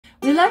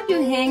We left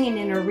you hanging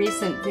in a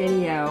recent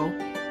video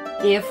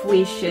if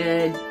we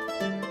should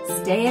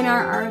stay in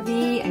our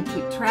RV and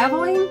keep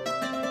traveling,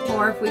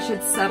 or if we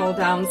should settle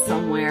down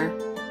somewhere.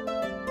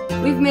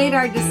 We've made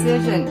our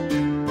decision.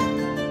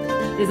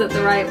 Is it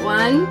the right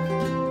one?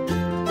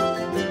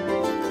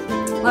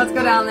 Let's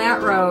go down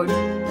that road.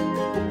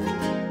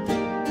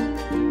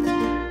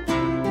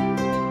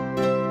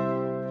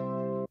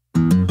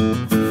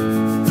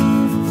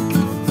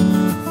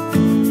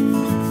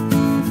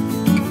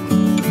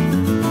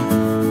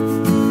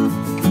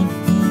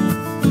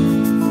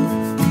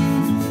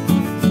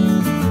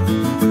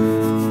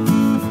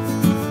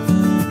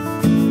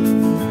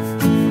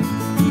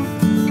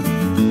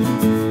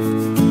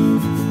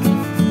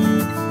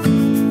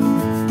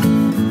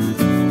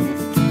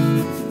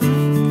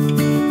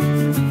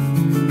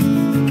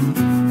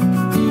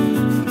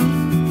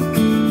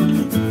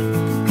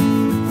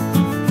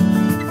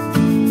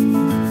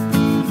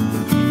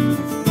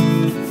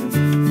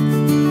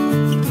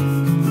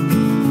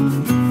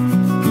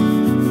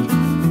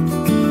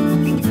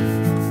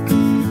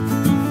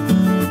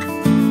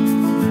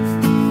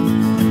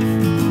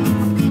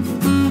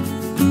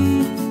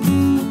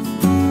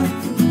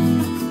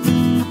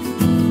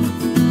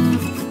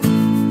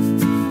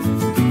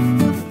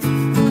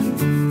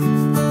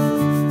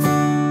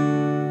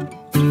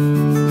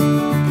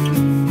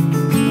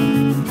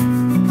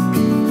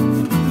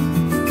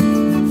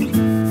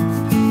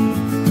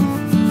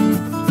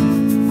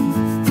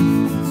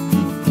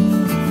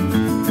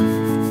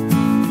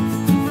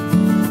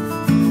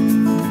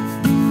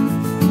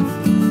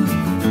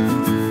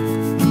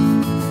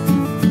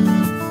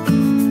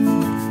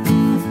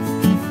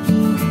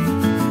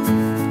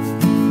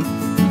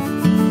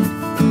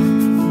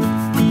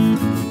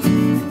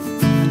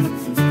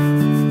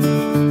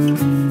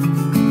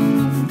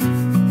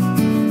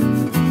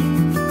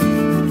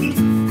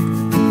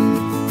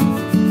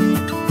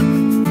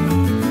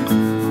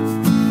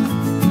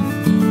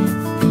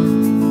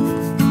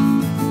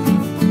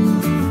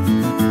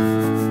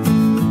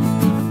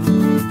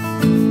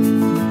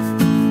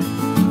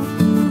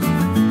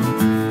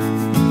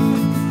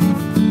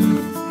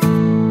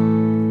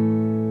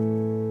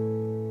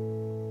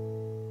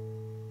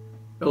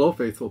 Hello,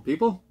 faithful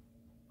people.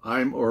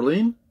 I'm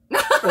Orlene.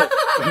 Oh,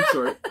 I'm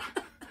sorry.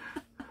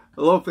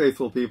 Hello,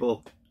 faithful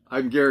people.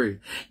 I'm Gary.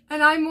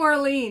 And I'm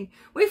Orlene.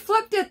 We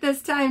flipped it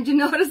this time. Did you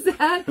notice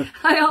that?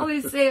 I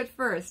always say it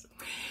first.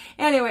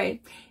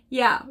 Anyway,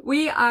 yeah,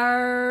 we've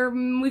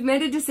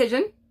made a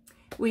decision.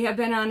 We have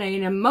been on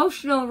an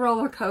emotional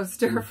roller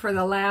coaster for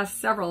the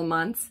last several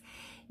months,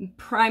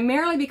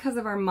 primarily because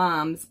of our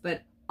moms,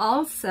 but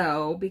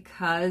also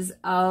because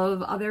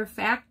of other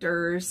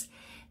factors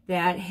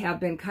that have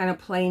been kind of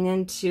playing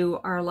into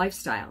our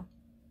lifestyle.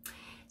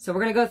 So we're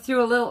going to go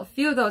through a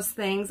few of those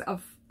things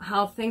of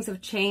how things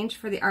have changed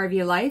for the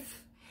RV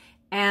life,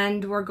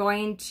 and we're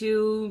going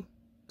to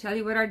tell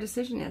you what our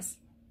decision is.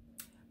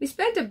 We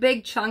spent a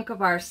big chunk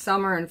of our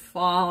summer and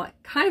fall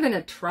kind of in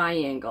a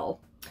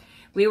triangle.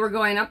 We were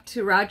going up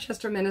to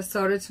Rochester,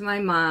 Minnesota to my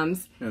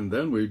mom's. And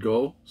then we'd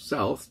go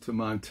south to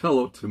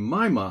Montello to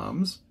my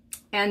mom's.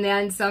 And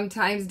then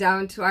sometimes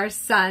down to our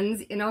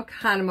son's in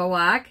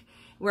Oconomowoc,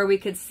 where we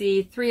could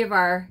see 3 of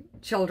our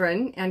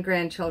children and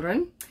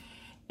grandchildren.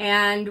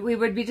 And we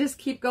would just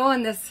keep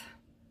going this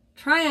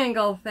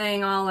triangle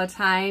thing all the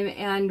time.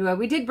 And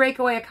we did break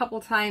away a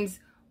couple times.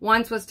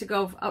 Once was to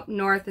go up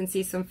north and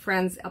see some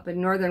friends up in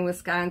northern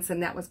Wisconsin.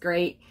 That was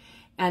great.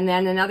 And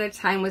then another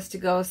time was to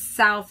go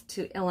south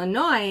to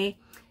Illinois,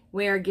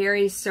 where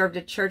Gary served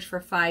at church for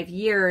 5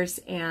 years.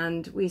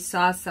 And we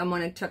saw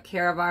someone and took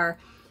care of our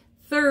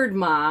 3rd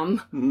mom.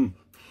 Mm-hmm.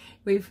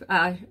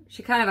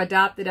 She kind of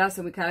adopted us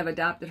and we kind of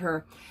adopted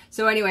her.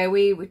 So anyway,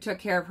 we took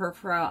care of her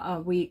for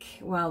a week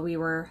while we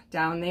were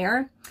down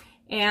there.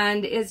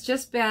 And it's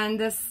just been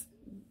this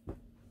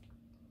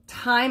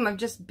time of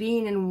just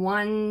being in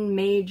one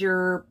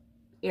major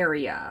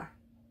area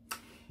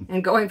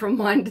and going from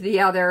one to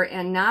the other,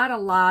 and not a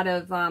lot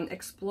of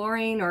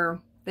exploring or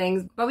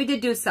things, but we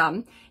did do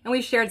some, and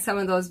we shared some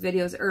of those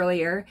videos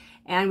earlier,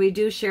 and we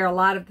do share a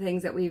lot of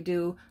things that we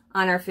do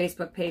on our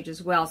Facebook page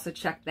as well, so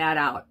check that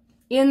out.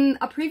 In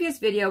a previous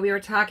video, we were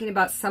talking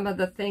about some of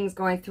the things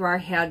going through our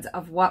heads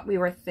of what we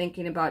were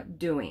thinking about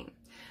doing.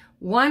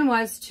 One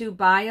was to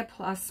buy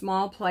a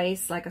small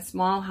place, like a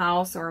small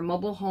house or a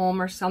mobile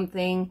home or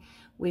something.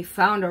 We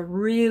found a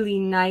really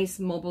nice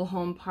mobile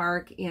home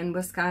park in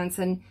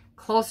Wisconsin,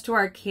 close to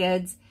our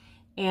kids,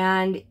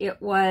 and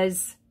it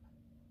was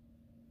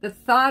the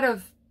thought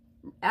of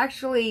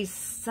actually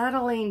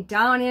settling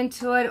down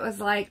into it. It was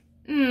like,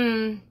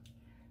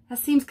 that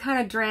seems kind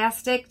of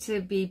drastic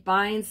to be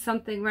buying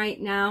something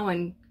right now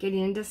and getting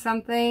into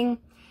something.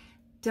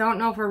 Don't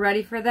know if we're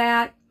ready for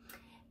that.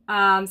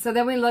 So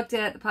then we looked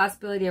at the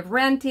possibility of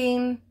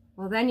renting.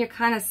 Well, then you're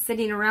kind of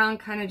sitting around,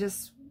 kind of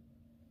just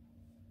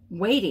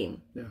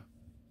waiting. Yeah.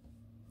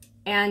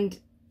 And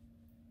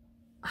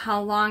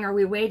how long are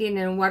we waiting,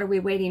 and what are we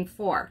waiting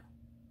for?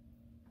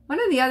 One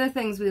of the other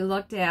things we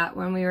looked at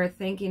when we were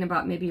thinking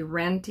about maybe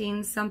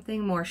renting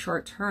something more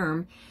short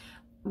term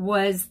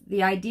was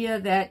the idea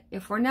that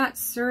if we're not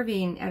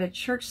serving at a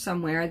church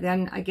somewhere,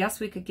 then I guess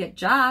we could get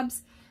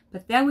jobs,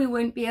 but then we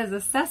wouldn't be as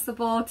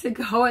accessible to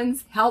go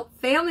and help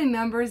family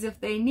members if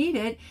they need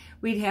it.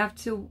 We'd have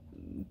to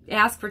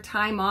ask for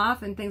time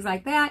off and things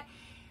like that.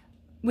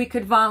 We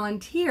could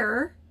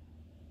volunteer,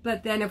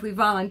 but then if we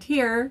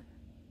volunteer,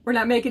 we're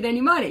not making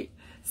any money.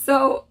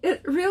 So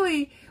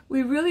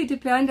we really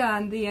depend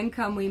on the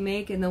income we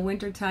make in the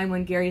wintertime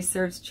when Gary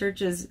serves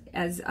churches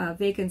as a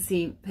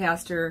vacancy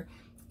pastor,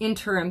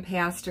 interim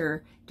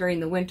pastor during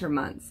the winter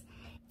months.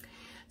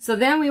 So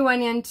then we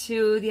went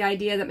into the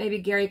idea that maybe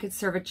Gary could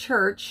serve a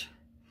church,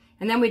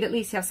 and then we'd at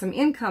least have some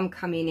income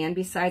coming in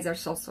besides our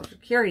Social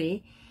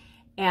Security,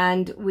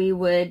 and we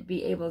would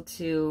be able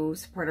to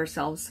support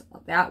ourselves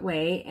that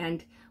way,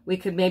 and we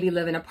could maybe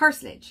live in a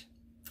parsonage,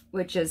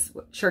 which is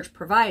what church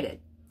provided.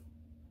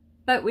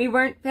 But we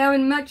weren't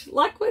having much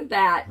luck with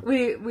that.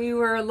 We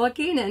were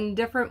looking, and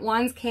different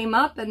ones came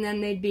up, and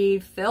then they'd be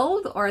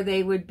filled, or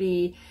they would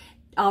be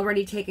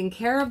already taken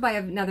care of by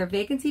another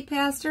vacancy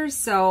pastor.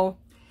 So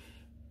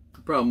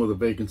the problem with a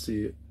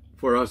vacancy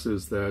for us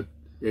is that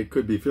it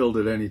could be filled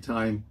at any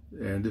time,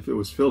 and if it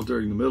was filled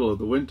during the middle of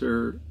the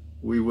winter,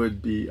 we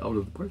would be out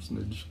of the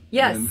parsonage.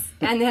 Yes,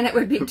 and then it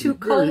would be too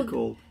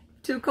cold.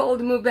 Too cold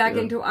to move back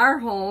into our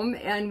home,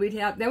 and we'd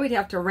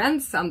have to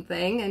rent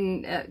something,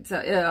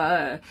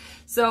 and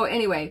so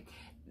anyway,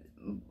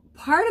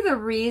 part of the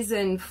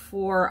reason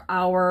for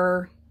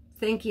our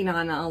thinking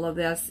on all of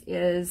this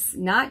is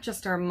not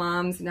just our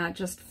moms, not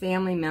just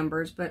family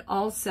members, but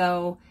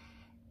also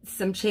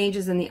some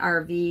changes in the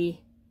RV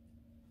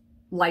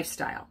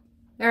lifestyle.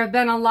 There have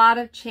been a lot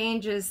of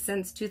changes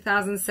since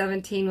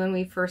 2017 when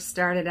we first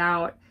started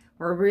out.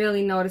 We're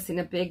really noticing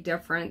a big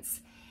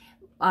difference.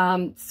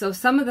 So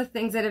some of the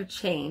things that have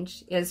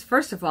changed is,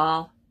 first of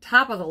all,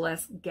 top of the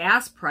list,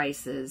 gas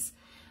prices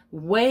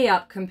way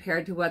up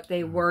compared to what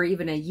they were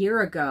even a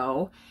year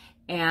ago.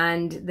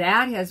 And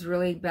that has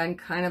really been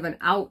kind of an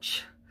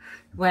ouch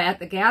at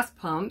the gas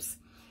pumps.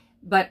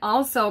 But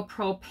also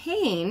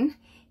propane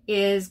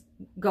is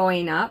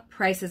going up.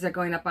 Prices are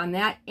going up on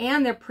that.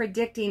 And they're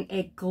predicting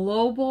a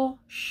global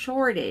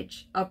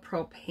shortage of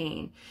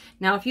propane.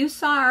 Now, if you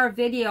saw our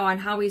video on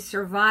how we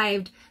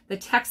survived the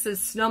Texas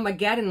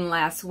snowmageddon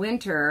last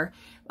winter,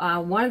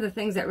 one of the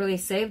things that really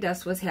saved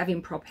us was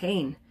having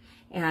propane.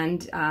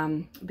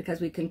 And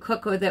because we can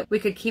cook with it, we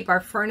could keep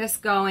our furnace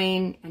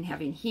going and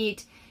having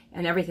heat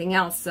and everything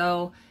else.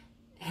 So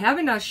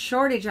having a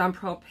shortage on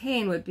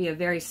propane would be a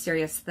very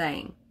serious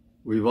thing.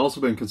 We've also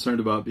been concerned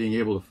about being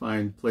able to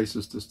find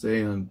places to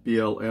stay on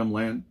BLM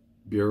land,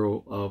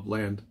 Bureau of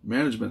Land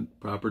Management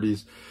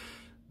properties,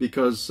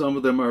 because some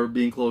of them are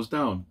being closed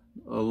down,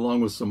 along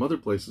with some other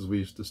places we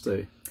used to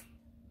stay.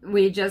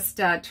 We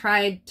just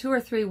tried 2 or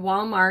 3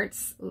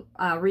 Walmarts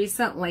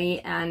recently,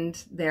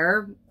 and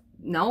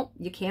no,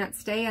 you can't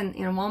stay in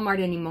Walmart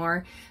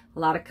anymore. A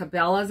lot of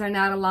Cabela's are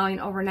not allowing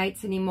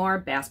overnights anymore.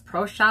 Bass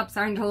Pro Shops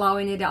aren't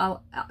allowing it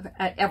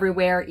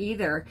everywhere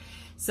either.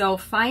 So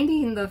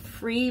finding the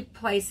free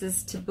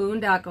places to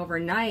boondock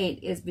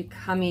overnight is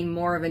becoming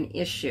more of an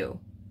issue.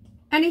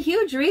 And a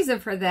huge reason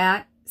for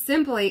that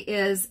simply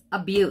is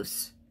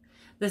abuse.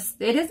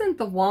 It isn't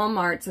the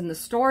Walmarts and the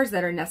stores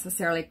that are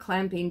necessarily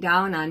clamping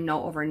down on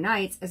no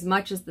overnights as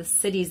much as the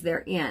cities they're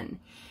in.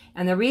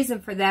 And the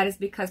reason for that is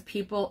because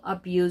people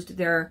abused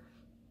their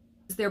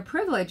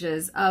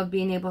privileges of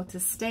being able to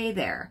stay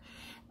there.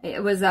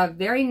 It was a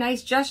very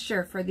nice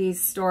gesture for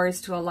these stores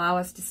to allow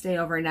us to stay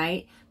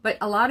overnight, but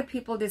a lot of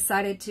people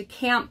decided to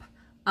camp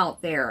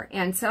out there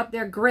and set up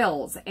their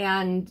grills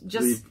and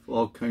just leave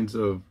all kinds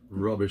of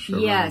rubbish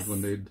around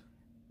when they'd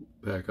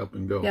pack up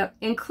and go. Yep,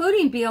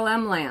 including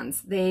BLM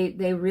lands.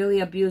 They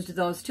really abused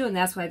those too, and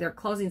that's why they're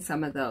closing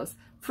some of those.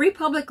 Free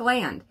public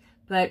land,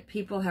 but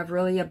people have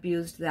really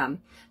abused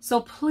them.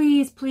 So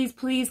please, please,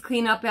 please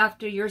clean up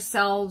after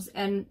yourselves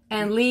and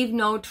leave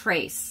no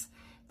trace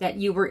that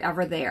you were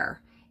ever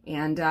there.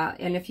 And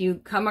if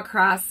you come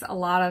across a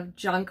lot of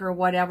junk or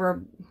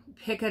whatever,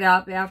 pick it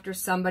up after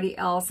somebody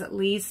else at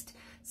least,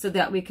 so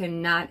that we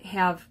can not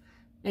have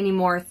any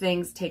more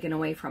things taken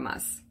away from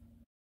us.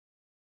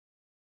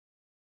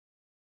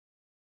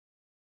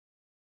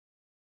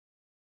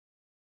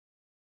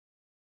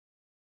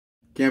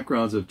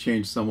 Campgrounds have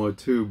changed somewhat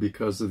too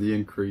because of the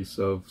increase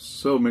of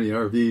so many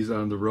RVs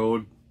on the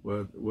road.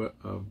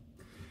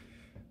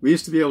 We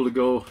used to be able to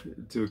go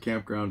to a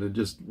campground and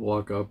just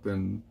walk up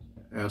and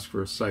ask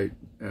for a site,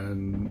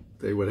 and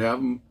they would have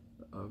them.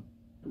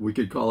 We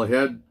could call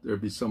ahead,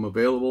 there'd be some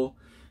available,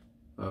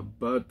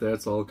 but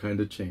that's all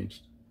kind of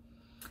changed.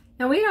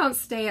 Now, we don't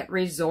stay at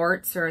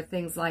resorts or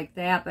things like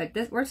that,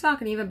 but we're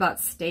talking even about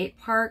state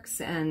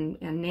parks and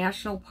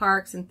national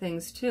parks and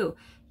things too.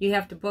 You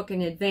have to book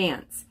in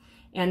advance,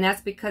 and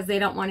that's because they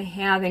don't want to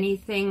have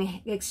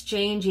anything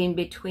exchanging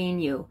between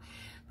you.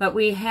 But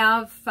we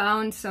have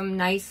found some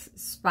nice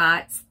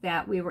spots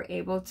that we were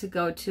able to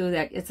go to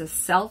that it's a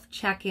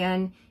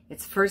self-check-in,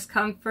 it's first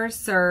come,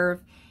 first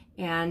serve,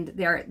 and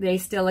they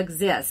still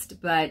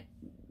exist, but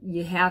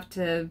you have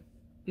to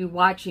be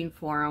watching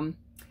for them.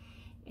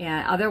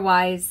 And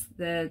otherwise,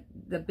 the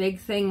big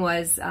thing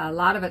was a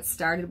lot of it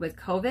started with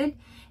COVID,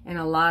 and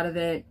a lot of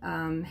it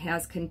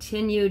has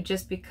continued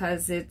just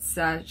because it's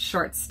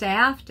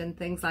short-staffed and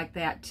things like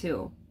that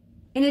too.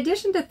 In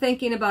addition to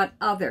thinking about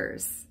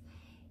others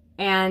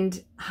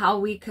and how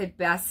we could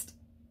best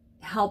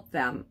help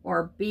them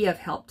or be of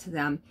help to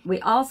them, we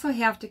also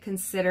have to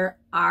consider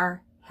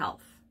our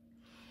health.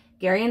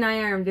 Gary and I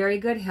are in very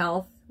good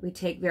health. We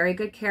take very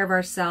good care of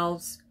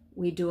ourselves.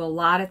 We do a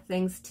lot of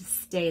things to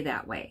stay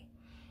that way.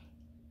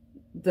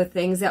 The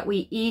things that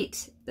we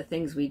eat, the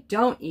things we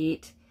don't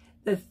eat,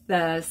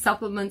 the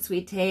supplements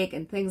we take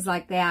and things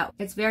like that.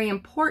 It's very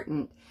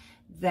important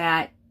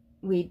that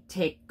we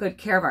take good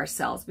care of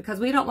ourselves, because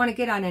we don't want to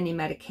get on any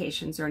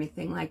medications or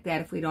anything like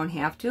that if we don't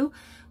have to.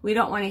 We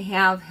don't want to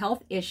have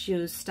health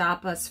issues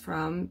stop us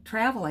from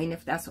traveling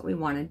if that's what we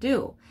want to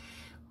do.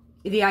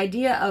 The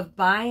idea of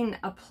buying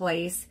a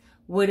place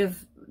would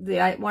have,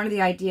 one of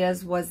the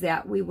ideas was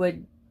that we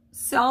would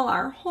sell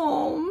our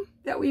home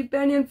that we've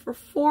been in for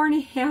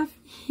 4.5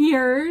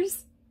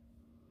 years,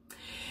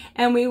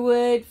 and we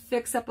would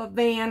fix up a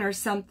van or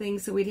something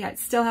so we'd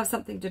still have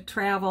something to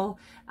travel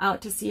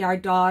out to see our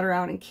daughter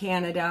out in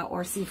Canada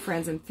or see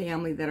friends and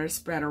family that are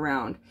spread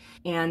around.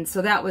 And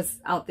so that was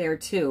out there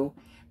too.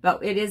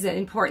 But it is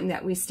important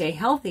that we stay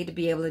healthy to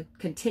be able to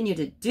continue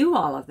to do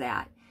all of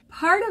that.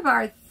 Part of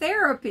our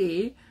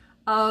therapy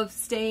of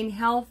staying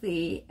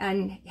healthy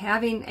and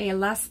having a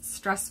less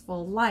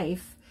stressful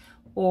life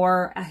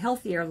or a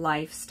healthier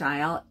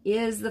lifestyle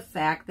is the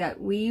fact that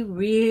we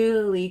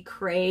really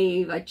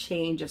crave a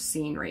change of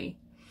scenery.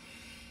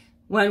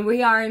 When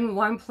we are in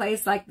one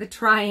place like the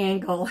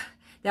Triangle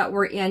that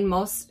we're in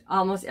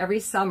almost every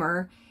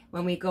summer,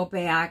 when we go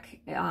back,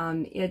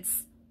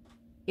 it's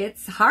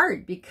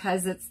hard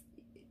because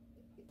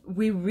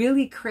we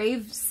really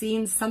crave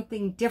seeing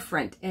something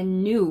different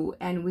and new,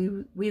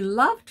 and we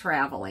love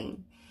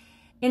traveling.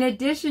 In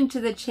addition to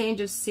the change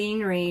of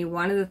scenery,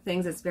 one of the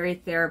things that's very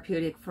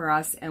therapeutic for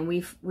us, and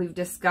we've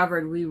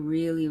discovered we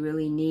really,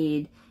 really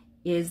need,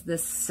 is the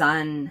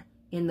sun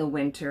in the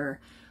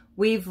winter.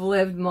 We've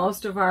lived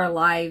most of our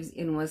lives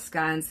in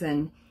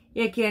Wisconsin.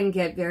 It can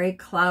get very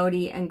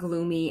cloudy and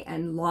gloomy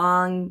and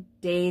long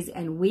days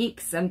and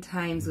weeks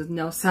sometimes with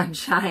no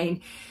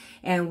sunshine.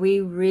 And we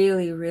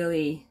really,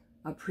 really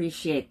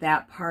appreciate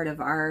that part of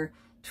our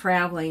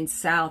traveling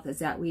south, is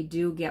that we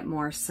do get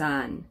more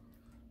sun.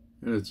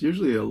 And it's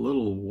usually a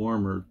little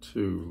warmer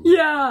too.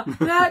 Yeah,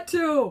 that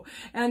too.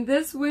 And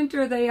this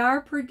winter they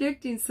are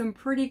predicting some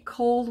pretty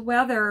cold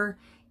weather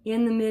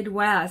in the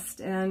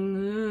Midwest,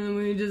 and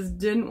we just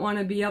didn't want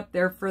to be up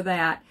there for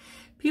that.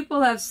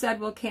 People have said,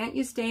 well, can't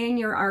you stay in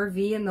your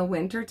RV in the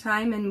winter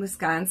time in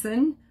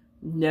Wisconsin?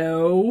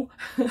 No,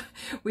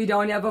 we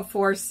don't have a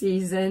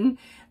 4-season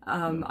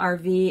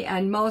RV,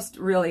 and most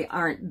really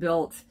aren't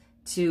built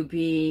to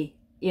be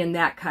in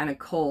that kind of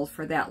cold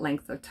for that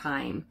length of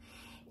time.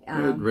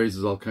 It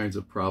raises all kinds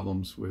of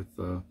problems with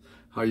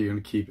how you're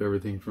going to keep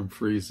everything from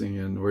freezing,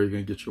 and where you're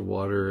going to get your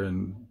water,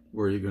 and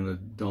where you're going to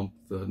dump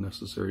the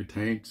necessary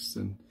tanks,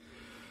 and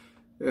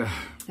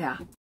yeah.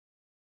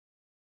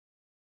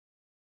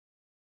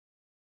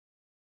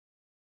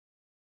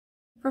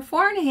 For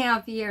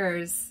 4.5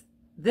 years,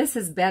 this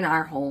has been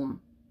our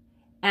home.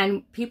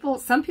 And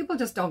some people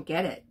just don't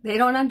get it. They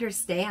don't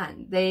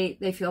understand. They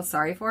feel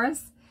sorry for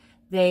us.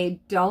 They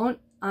don't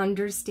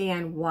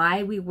understand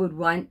why we would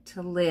want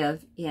to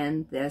live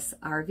in this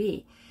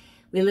RV.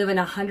 We live in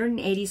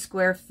 180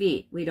 square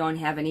feet. We don't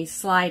have any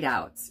slide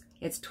outs.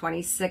 It's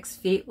 26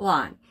 feet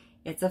long.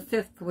 It's a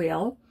fifth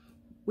wheel.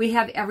 We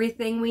have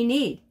everything we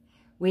need.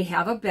 We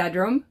have a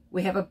bedroom.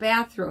 We have a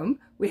bathroom.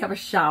 We have a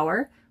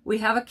shower. We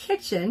have a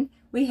kitchen.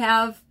 We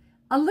have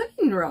a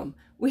living room.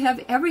 We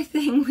have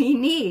everything we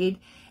need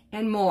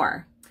and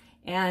more.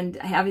 And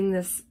having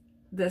this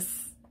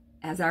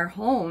as our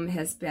home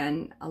has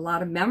been a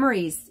lot of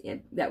memories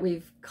that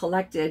we've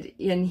collected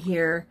in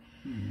here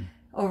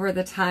over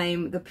the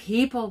time. The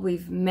people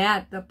we've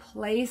met, the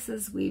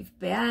places we've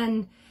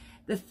been,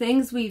 the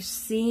things we've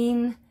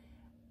seen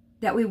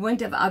that we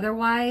wouldn't have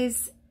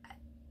otherwise.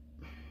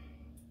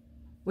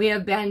 We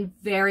have been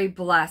very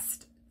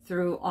blessed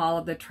through all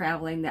of the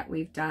traveling that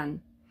we've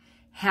done.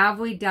 Have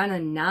we done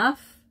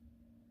enough?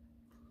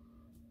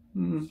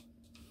 You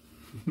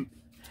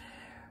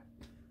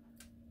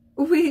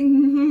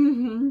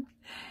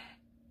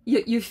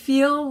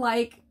feel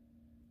like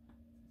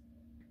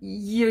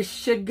you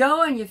should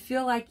go, and you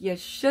feel like you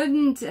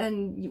shouldn't,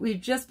 and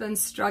we've just been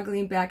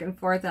struggling back and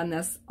forth on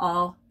this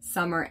all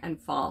summer and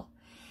fall.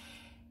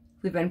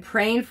 We've been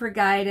praying for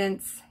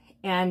guidance,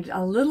 and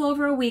a little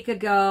over a week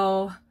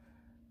ago,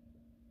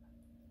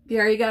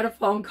 Gary got a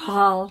phone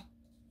call.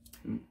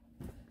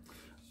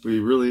 We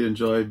really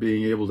enjoy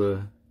being able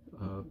to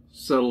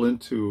settle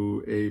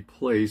into a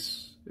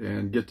place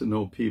and get to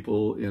know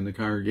people in the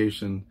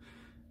congregation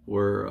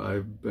where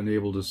I've been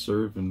able to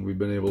serve, and we've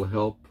been able to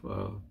help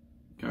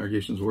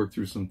congregations work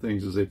through some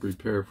things as they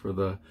prepare for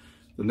the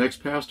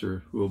next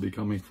pastor who will be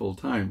coming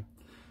full-time.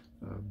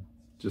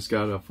 Just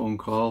got a phone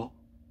call,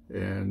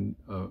 and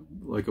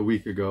like a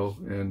week ago,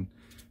 and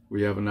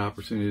we have an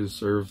opportunity to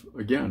serve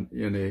again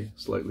in a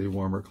slightly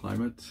warmer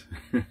climate.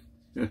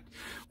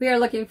 We are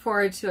looking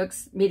forward to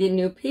meeting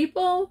new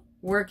people,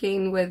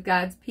 working with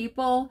God's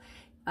people,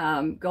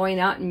 going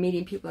out and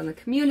meeting people in the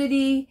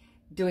community,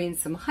 doing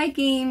some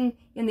hiking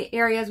in the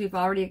areas. We've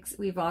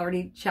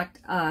already checked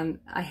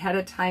ahead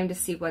of time to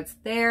see what's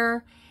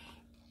there.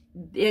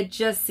 It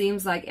just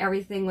seems like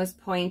everything was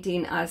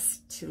pointing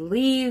us to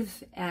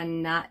leave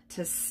and not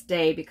to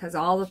stay, because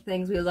all the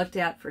things we looked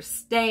at for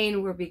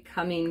staying were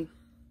becoming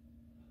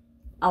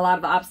a lot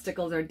of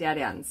obstacles or dead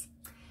ends.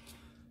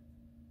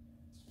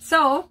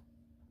 So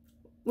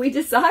we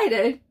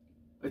decided,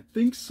 I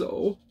think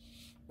so,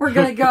 we're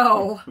gonna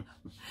go.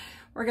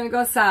 We're gonna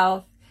go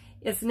south.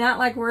 It's not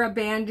like we're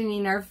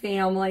abandoning our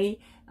family.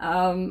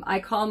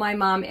 I call my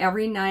mom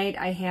every night.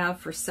 I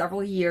have for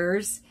several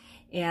years.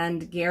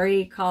 And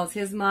Gary calls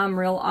his mom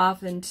real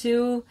often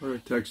too. Or I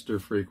text her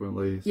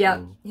frequently. Yeah,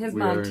 so his we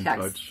mom are in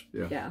texts. touch.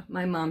 Yeah. Yeah,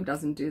 my mom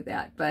doesn't do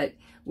that. But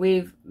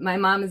my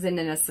mom is in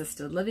an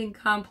assisted living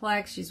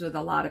complex. She's with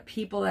a lot of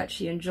people that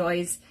she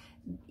enjoys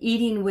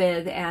eating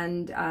with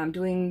and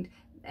doing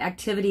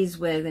activities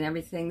with and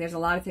everything. There's a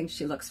lot of things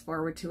she looks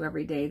forward to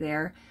every day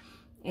there.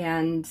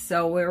 And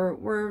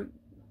so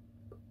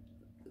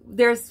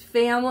there's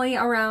family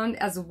around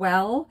as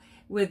well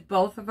with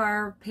both of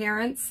our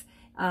parents.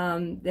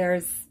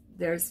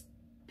 There's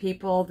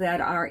people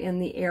that are in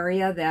the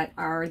area that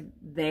are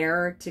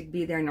there to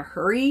be there in a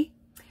hurry.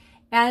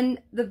 And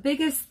the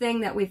biggest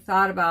thing that we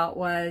thought about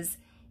was,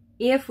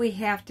 if we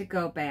have to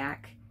go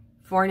back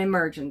for an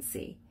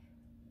emergency,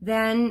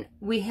 then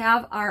we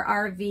have our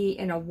RV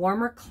in a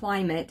warmer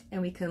climate,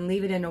 and we can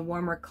leave it in a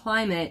warmer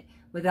climate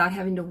without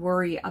having to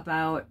worry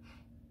about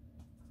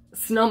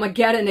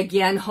snowmageddon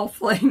again.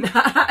 Hopefully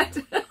not.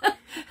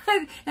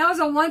 That was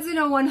a once in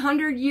a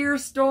 100-year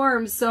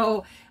storm,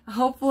 so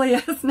hopefully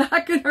it's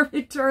not going to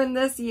return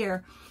this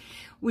year.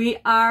 We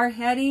are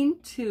heading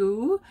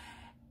to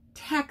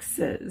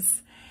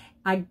Texas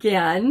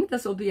again.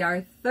 This will be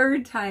our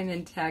third time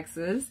in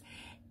Texas,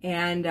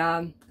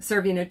 and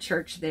serving a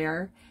church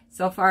there.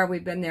 So far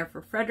we've been there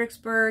for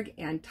Fredericksburg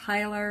and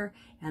Tyler,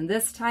 and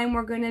this time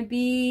we're going to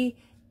be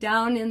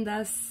down in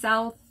the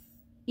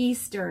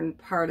southeastern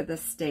part of the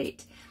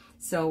state.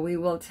 So we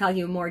will tell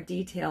you more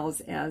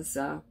details as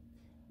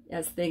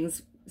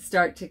things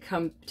start to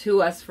come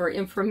to us for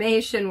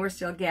information. We're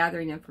still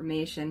gathering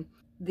information.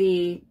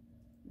 The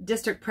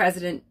district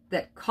president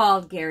that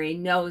called Gary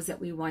knows that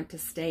we want to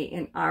stay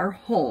in our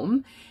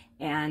home,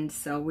 and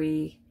so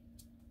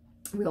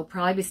we'll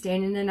probably be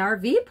staying in an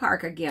RV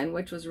park again,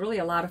 which was really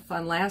a lot of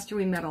fun. Last year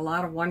we met a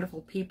lot of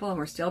wonderful people, and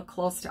we're still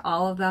close to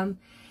all of them,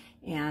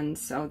 and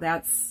so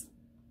that's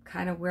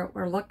kind of where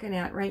we're looking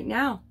at right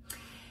now.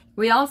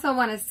 We also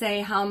want to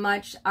say how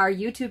much our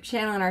YouTube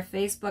channel and our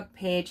Facebook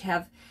page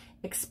have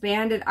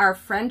expanded our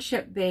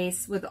friendship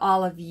base with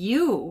all of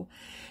you.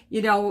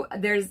 You know,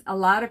 there's a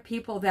lot of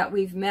people that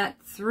we've met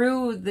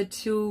through the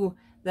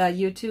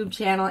YouTube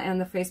channel and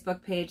the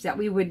Facebook page that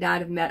we would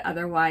not have met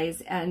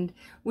otherwise, and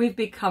we've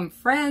become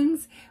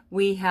friends.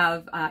 We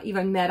have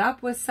even met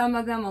up with some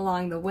of them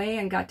along the way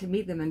and got to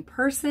meet them in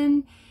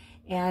person,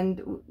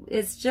 and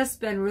it's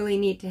just been really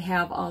neat to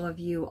have all of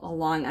you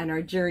along on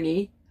our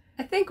journey.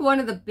 I think one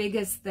of the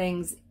biggest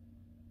things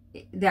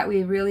that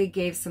we really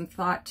gave some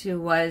thought to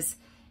was,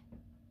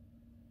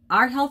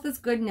 our health is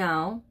good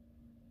now,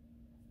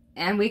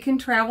 and we can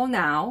travel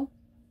now,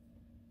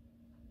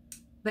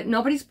 but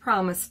nobody's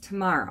promised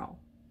tomorrow.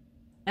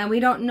 And we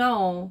don't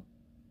know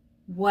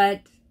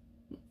what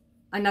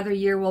another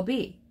year will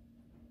be.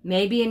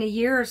 Maybe in a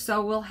year or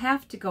so, we'll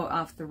have to go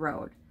off the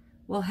road.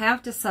 We'll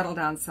have to settle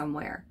down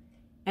somewhere.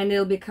 And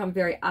it'll become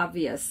very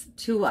obvious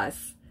to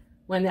us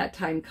when that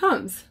time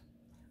comes.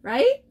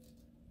 Right?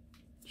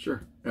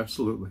 Sure,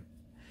 absolutely.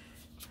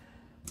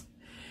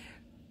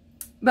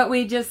 But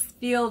we just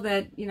feel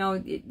that, you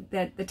know,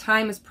 that the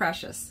time is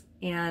precious,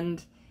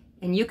 and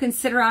you can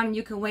sit around and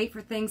you can wait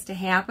for things to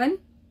happen,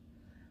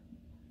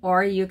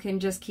 or you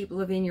can just keep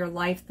living your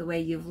life the way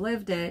you've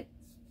lived it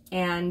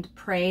and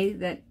pray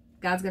that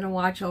God's going to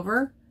watch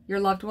over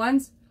your loved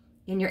ones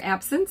in your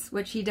absence,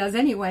 which He does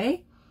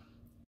anyway.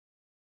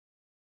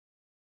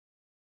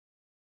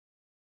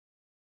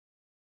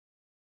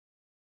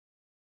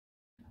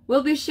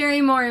 We'll be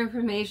sharing more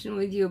information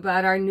with you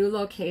about our new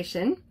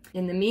location.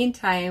 In the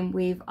meantime,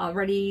 we've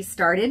already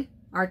started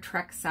our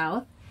trek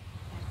south.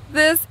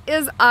 This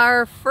is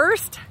our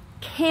first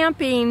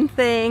camping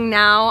thing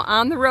now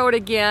on the road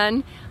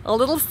again. A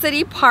little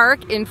city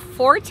park in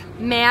Fort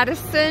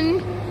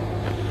Madison,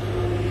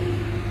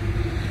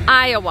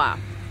 Iowa.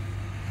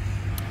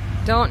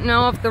 Don't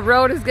know if the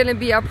road is going to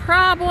be a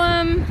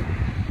problem.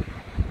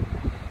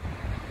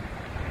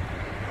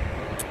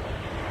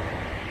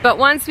 But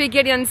once we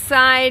get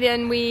inside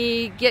and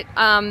we get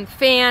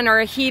fan or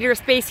a heater,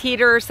 space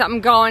heater or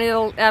something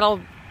going,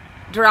 that'll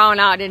drown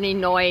out any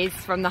noise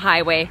from the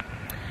highway.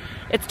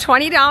 It's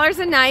 $20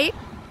 a night.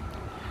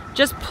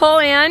 Just pull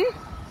in,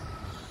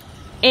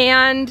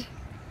 and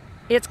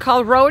it's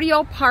called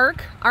Rodeo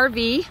Park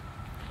RV.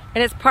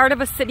 and it's part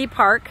of a city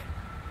park.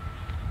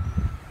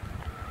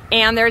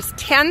 And there's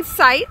 10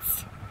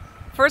 sites,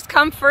 first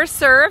come, first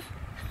serve.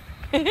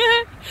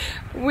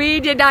 We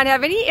did not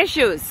have any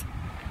issues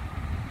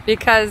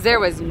because there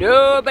was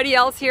nobody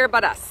else here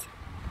but us.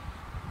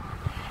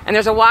 And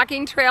there's a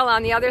walking trail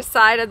on the other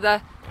side of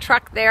the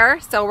truck there,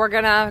 so we're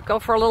gonna go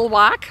for a little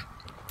walk.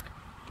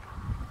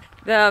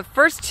 The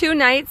first 2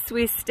 nights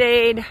we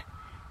stayed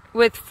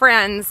with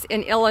friends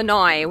in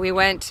Illinois. We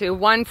went to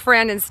one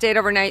friend and stayed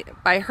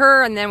overnight by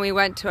her, and then we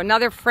went to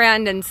another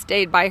friend and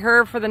stayed by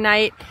her for the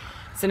night.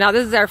 So now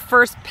this is our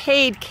first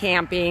paid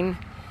camping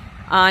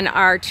on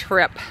our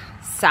trip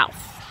south.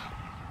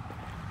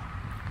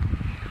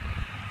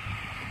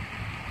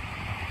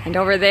 And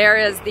over there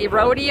is the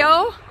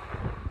rodeo.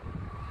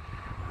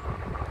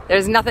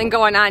 There's nothing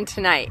going on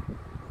tonight.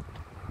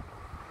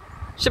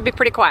 Should be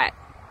pretty quiet.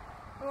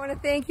 I want to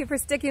thank you for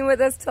sticking with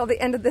us till the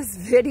end of this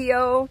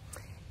video.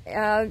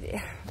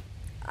 Really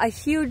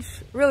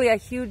a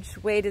huge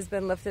weight has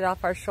been lifted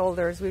off our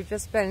shoulders. We've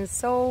just been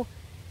so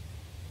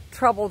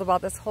troubled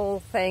about this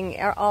whole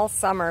thing all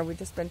summer. We've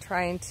just been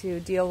trying to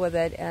deal with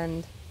it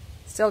and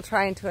still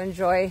trying to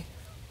enjoy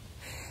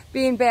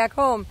being back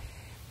home.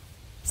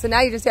 So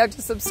now you just have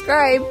to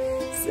subscribe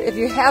if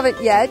you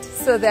haven't yet,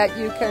 so that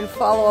you can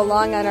follow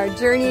along on our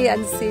journey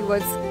and see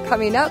what's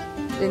coming up,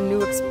 the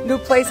new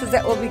places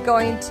that we'll be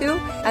going to.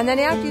 And then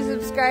after you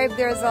subscribe,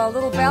 there's a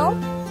little bell.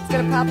 It's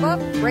going to pop up.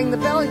 Ring the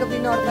bell. You'll be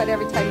notified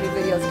every time new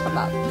videos come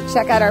up.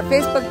 Check out our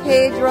Facebook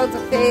page, Roads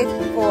of Faith,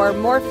 for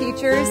more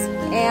features.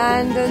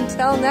 And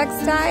until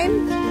next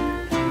time,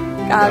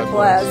 God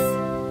bless.